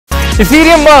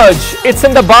Ethereum merge, it's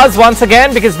in the buzz once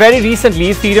again because very recently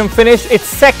Ethereum finished its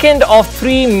second of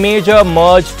 3 major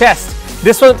merge tests.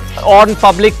 This was on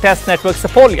public test network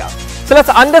Sepolia. So let's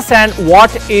understand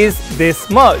what is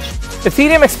this merge.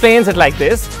 Ethereum explains it like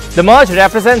this. The merge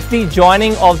represents the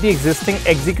joining of the existing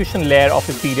execution layer of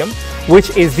Ethereum,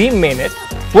 which is the mainnet,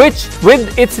 which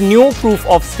with its new proof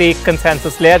of stake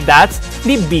consensus layer, that's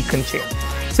the beacon chain.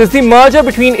 So it's the merger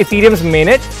between Ethereum's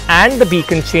mainnet and the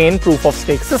beacon chain proof of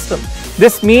stake system.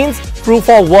 This means proof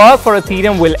of work for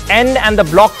Ethereum will end and the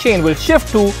blockchain will shift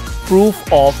to proof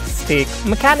of stake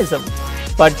mechanism.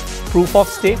 But proof of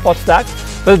stake, what's that?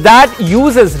 Well, that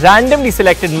uses randomly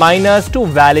selected miners to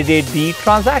validate the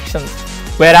transactions,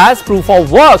 whereas proof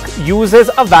of work uses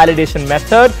a validation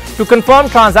method to confirm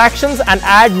transactions and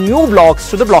add new blocks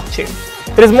to the blockchain.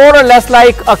 It is more or less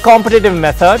like a competitive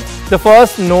method. The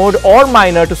first node or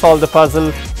miner to solve the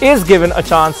puzzle is given a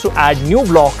chance to add new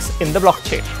blocks in the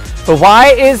blockchain. So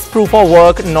why is proof of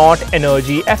work not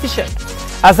energy efficient?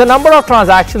 As the number of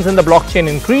transactions in the blockchain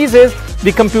increases,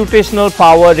 the computational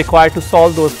power required to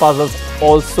solve those puzzles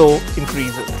also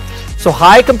increases. So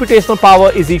high computational power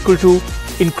is equal to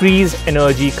increased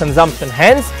energy consumption.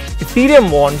 Hence, Ethereum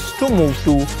wants to move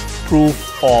to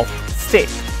proof of stake.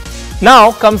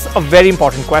 Now comes a very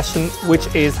important question,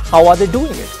 which is how are they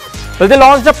doing it? Well, they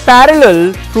launched a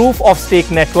parallel proof of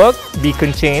stake network,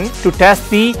 Beacon Chain, to test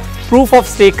the proof of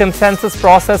stake consensus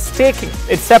process staking.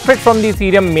 It's separate from the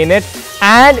Ethereum mainnet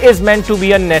and is meant to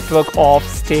be a network of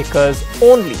stakers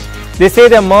only. They say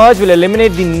the merge will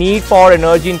eliminate the need for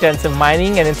energy intensive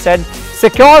mining and instead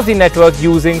secures the network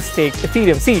using staked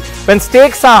Ethereum. See, when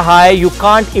stakes are high, you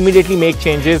can't immediately make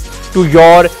changes to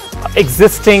your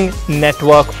existing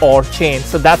network or chain.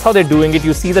 So that's how they're doing it.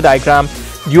 You see the diagram,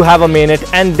 you have a mainnet,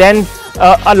 and then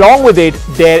along with it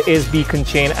there is beacon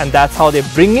chain, and that's how they're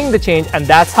bringing the change, and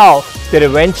that's how they're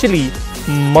eventually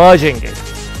merging it.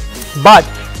 But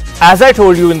as I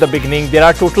told you in the beginning, there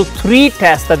are total 3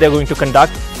 tests that they're going to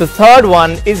conduct. The third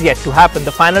one is yet to happen.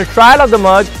 The final trial of the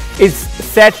merge is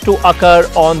set to occur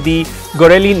on the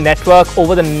Gorilla network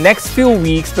over the next few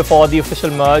weeks before the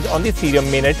official merge on the Ethereum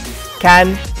mainnet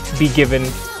can be given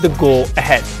the go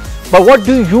ahead. But what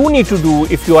do you need to do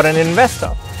if you are an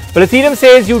investor? Well, Ethereum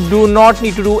says you do not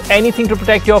need to do anything to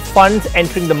protect your funds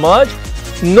entering the merge.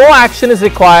 No action is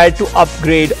required to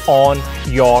upgrade on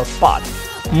your part.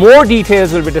 More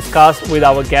details will be discussed with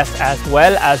our guest as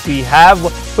well, as we have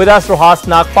with us Rohas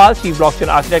Nagpal, Chief Blockchain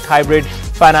Architect, Hybrid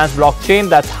Finance Blockchain,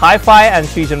 that's Hi-Fi, and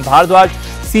Srijan Bhardwaj,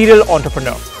 Serial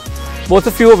Entrepreneur. Both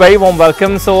of you, a very warm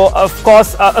welcome. So, of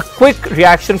course, a quick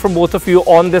reaction from both of you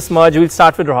on this merge. We'll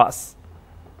start with Rohas.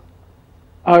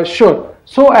 Sure.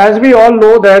 So, as we all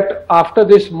know that after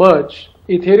this merge,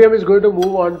 Ethereum is going to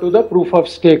move on to the proof of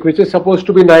stake, which is supposed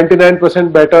to be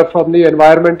 99% better from the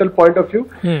environmental point of view.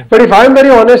 But if I'm very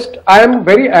honest, I am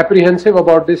very apprehensive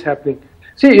about this happening.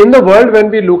 See, in the world, when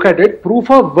we look at it,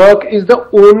 proof of work is the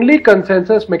only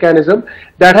consensus mechanism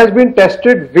that has been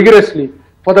tested vigorously.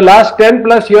 For the last 10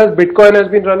 plus years, Bitcoin has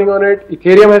been running on it,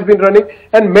 Ethereum has been running,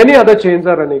 and many other chains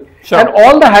are running. Sure. And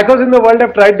all the hackers in the world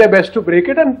have tried their best to break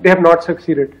it, and they have not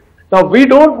succeeded. Now, we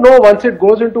don't know once it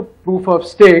goes into proof of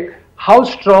stake, how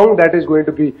strong that is going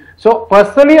to be. So,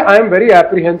 personally, I am very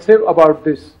apprehensive about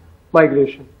this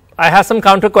migration. I have some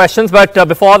counter questions, but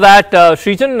before that,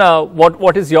 Srijan,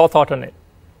 what is your thought on it?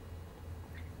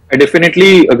 I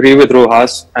definitely agree with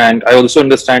Rohas, and I also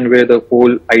understand where the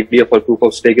whole idea for proof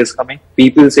of stake is coming.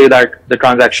 People say that the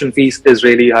transaction fees is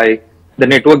really high, the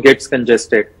network gets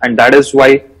congested, and that is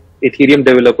why Ethereum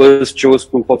developers chose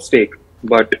proof of stake.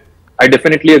 But I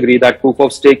definitely agree that proof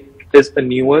of stake is a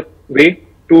newer way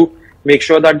to make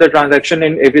sure that the transaction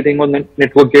and everything on the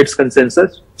network gets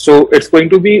consensus. So it's going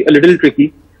to be a little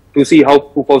tricky to see how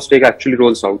proof of stake actually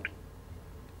rolls out.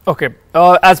 Okay,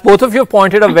 as both of you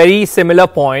pointed a very similar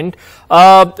point,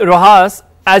 Rohas,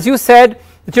 as you said,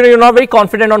 that, you're not very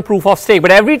confident on proof of stake, but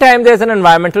every time there's an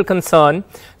environmental concern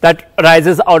that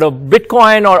arises out of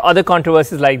Bitcoin or other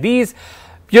controversies like these,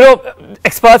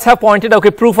 experts have pointed, okay,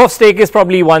 proof of stake is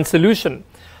probably one solution.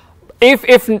 If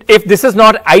this is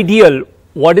not ideal,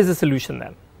 what is the solution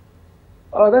then?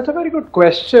 That's a very good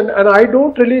question, and I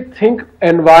don't really think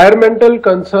environmental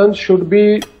concerns should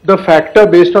be the factor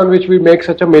based on which we make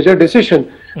such a major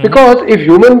decision. Because if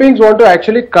human beings want to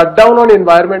actually cut down on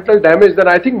environmental damage, then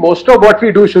I think most of what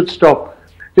we do should stop.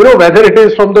 Whether it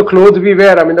is from the clothes we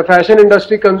wear, I mean, the fashion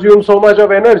industry consumes so much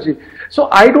of energy. So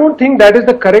I don't think that is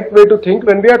the correct way to think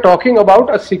when we are talking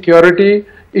about a security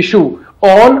issue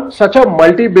on such a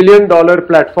multi-billion-dollar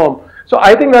platform. So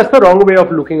I think that's the wrong way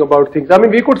of looking about things. I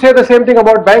mean, we could say the same thing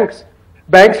about banks.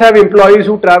 Banks have employees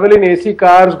who travel in AC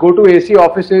cars, go to AC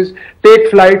offices, take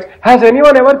flights. Has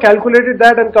anyone ever calculated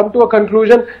that and come to a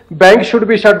conclusion banks should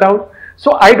be shut down?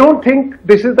 So I don't think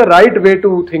this is the right way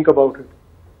to think about it.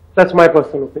 That's my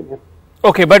personal opinion.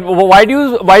 Okay, but why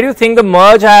do you think the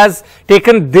merge has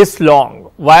taken this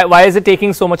long? Why is it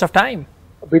taking so much of time?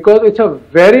 Because it's a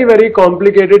very, very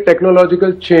complicated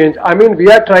technological change. I mean,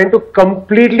 we are trying to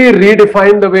completely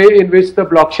redefine the way in which the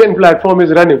blockchain platform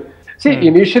is running. See,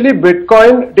 initially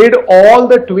Bitcoin did all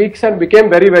the tweaks and became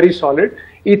very, very solid.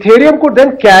 Ethereum could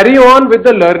then carry on with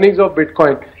the learnings of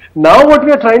Bitcoin. Now what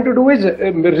we are trying to do is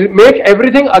make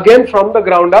everything again from the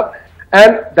ground up.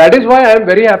 And that is why I am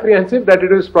very apprehensive that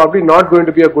it is probably not going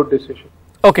to be a good decision.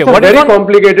 Okay, what is very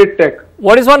complicated tech.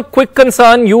 What is one quick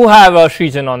concern you have,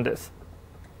 Srijan, on this?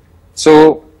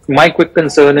 So my quick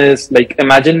concern is, like,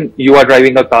 imagine you are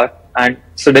driving a car and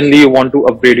suddenly you want to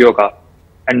upgrade your car.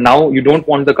 And now you don't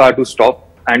want the car to stop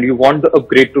and you want the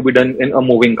upgrade to be done in a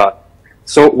moving car.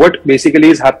 So what basically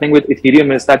is happening with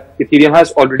Ethereum is that Ethereum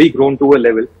has already grown to a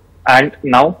level and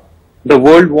now the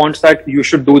world wants that you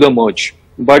should do the merge.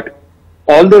 But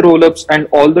all the rollups and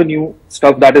all the new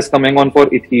stuff that is coming on for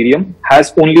Ethereum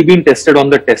has only been tested on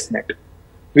the testnet.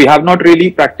 We have not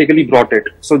really practically brought it.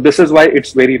 So this is why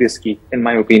it's very risky, in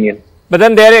my opinion. But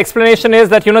then their explanation is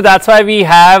that, that's why we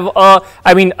have,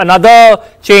 another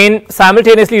chain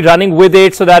simultaneously running with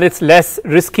it so that it's less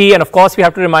risky. And of course, we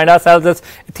have to remind ourselves that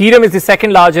Ethereum is the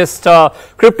second largest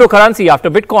cryptocurrency after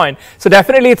Bitcoin. So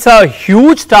definitely it's a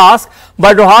huge task.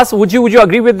 But Rohas, would you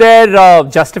agree with their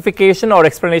justification or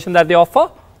explanation that they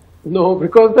offer? No,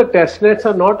 because the testnets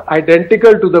are not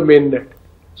identical to the mainnet.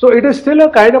 So it is still a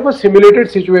kind of a simulated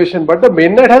situation, but the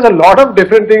mainnet has a lot of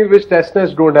different things which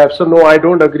testnets don't have. So no, I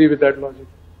don't agree with that logic.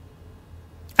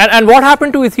 And what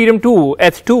happened to Ethereum 2,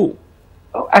 ETH2?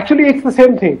 Actually, it's the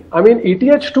same thing. I mean,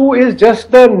 ETH2 is just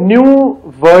the new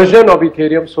version of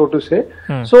Ethereum, so to say.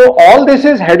 So all this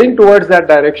is heading towards that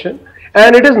direction.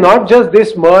 And it is not just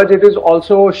this merge, it is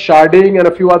also sharding and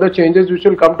a few other changes which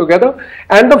will come together.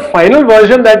 And the final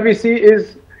version that we see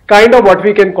is kind of what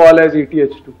we can call as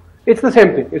ETH2. It's the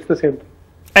same thing. It's the same thing.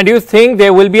 And do you think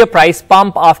there will be a price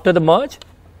pump after the merge?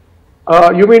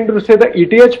 You mean to say the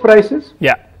ETH prices?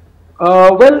 Yeah.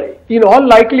 Well, in all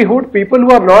likelihood, people who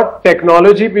are not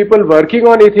technology people working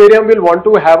on Ethereum will want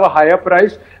to have a higher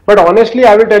price. But honestly,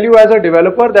 I will tell you as a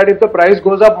developer that if the price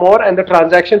goes up more and the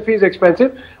transaction fee is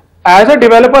expensive, as a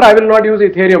developer, I will not use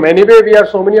Ethereum. Anyway,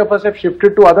 so many of us have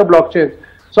shifted to other blockchains.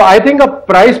 So I think a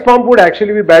price pump would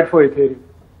actually be bad for Ethereum.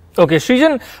 Okay,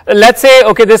 Srijan, let's say,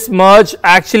 okay, this merge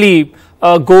actually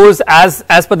goes as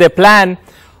per their plan.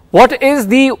 What is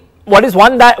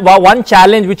one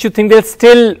challenge which you think they'll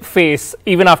still face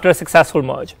even after a successful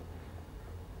merge?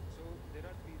 So there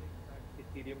are three things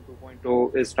that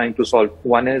Ethereum 2.0 is trying to solve.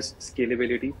 One is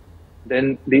scalability.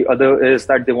 Then the other is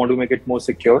that they want to make it more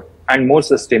secure and more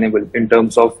sustainable in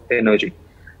terms of energy.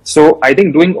 So I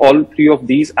think doing all three of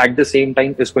these at the same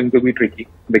time is going to be tricky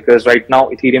because right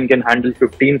now Ethereum can handle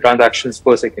 15 transactions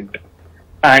per second.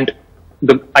 And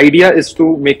the idea is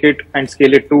to make it and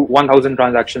scale it to 1000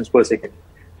 transactions per second.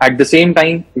 At the same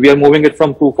time, we are moving it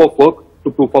from proof of work to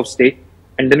proof of stake.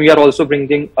 And then we are also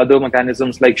bringing other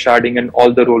mechanisms like sharding and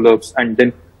all the rollups and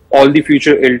then all the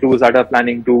future L2s that are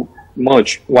planning to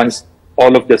merge once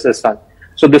all of this is done.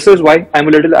 So this is why I'm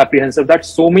a little apprehensive that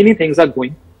so many things are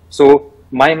going. So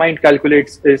my mind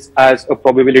calculates this as a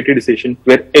probability decision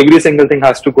where every single thing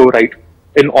has to go right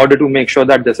in order to make sure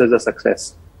that this is a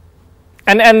success.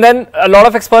 And then a lot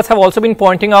of experts have also been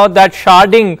pointing out that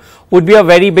sharding would be a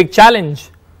very big challenge.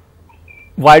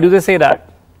 Why do they say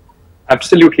that?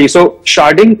 Absolutely. So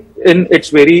sharding in its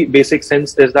very basic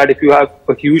sense is that if you have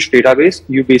a huge database,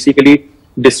 you basically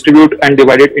distribute and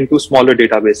divide it into smaller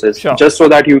databases just so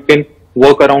that you can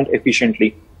work around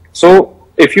efficiently. So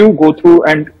if you go through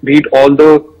and read all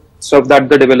the stuff that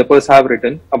the developers have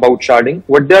written about sharding,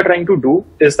 what they're trying to do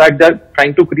is that they're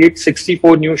trying to create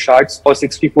 64 new shards or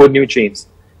 64 new chains.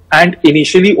 And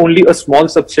initially only a small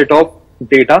subset of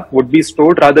data would be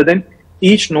stored rather than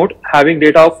each node having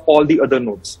data of all the other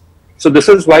nodes. So this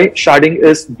is why sharding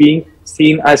is being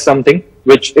seen as something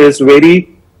which is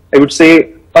very, I would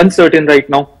say, uncertain right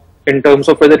now in terms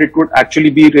of whether it would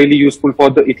actually be really useful for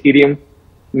the Ethereum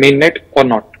mainnet or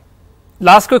not.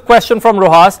 Last quick question from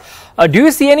Rohas. Do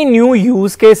you see any new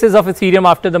use cases of Ethereum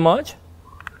after the merge?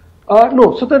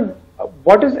 No. So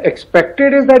what is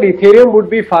expected is that Ethereum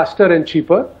would be faster and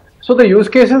cheaper. So the use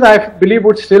cases I believe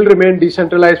would still remain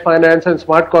decentralized finance and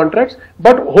smart contracts,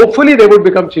 but hopefully they would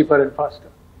become cheaper and faster.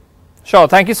 Sure.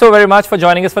 Thank you so very much for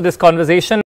joining us for this conversation.